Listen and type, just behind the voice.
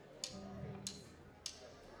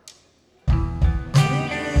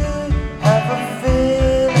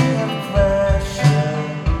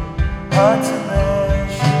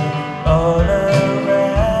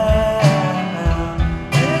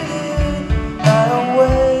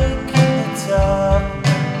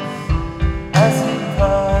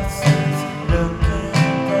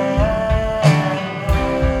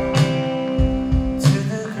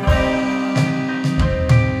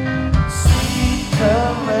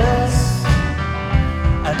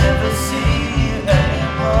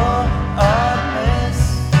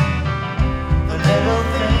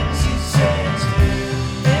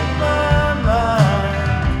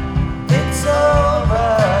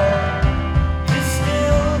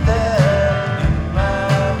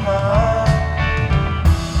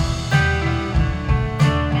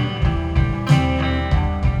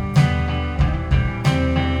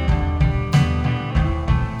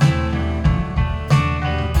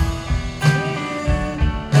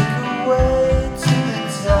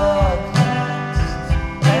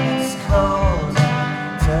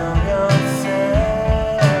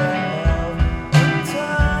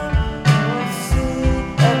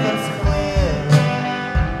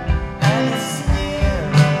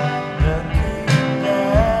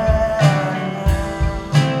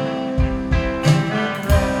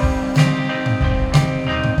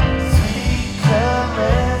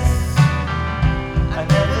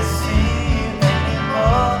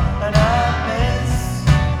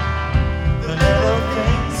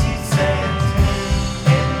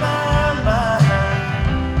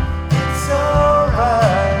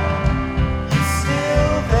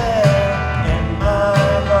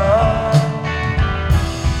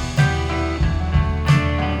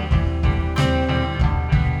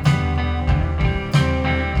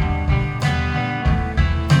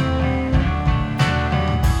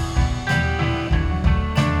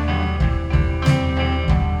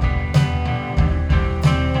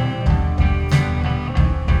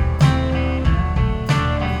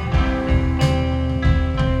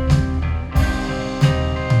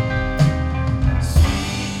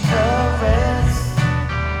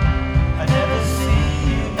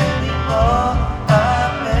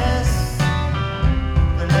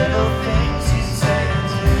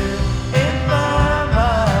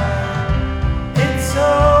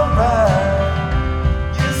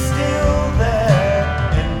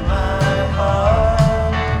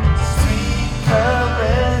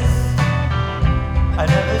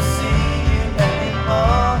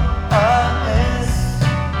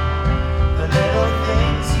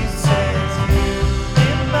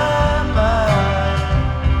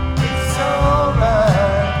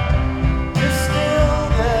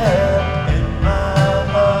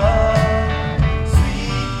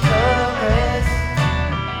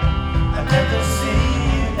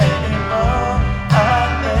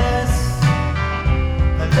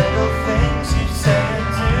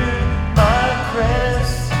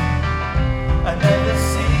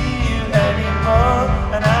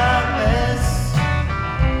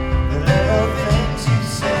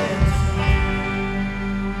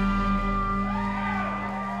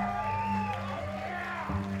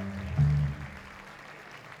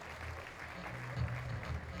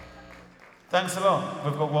thanks a lot.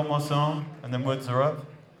 We've got one more song, and then Woods are up.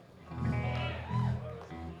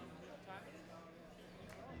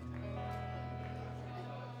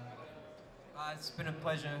 It's been a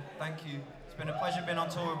pleasure. Thank you. It's been a pleasure being on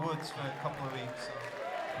tour with Woods for a couple of weeks. So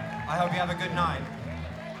I hope you have a good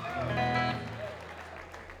night.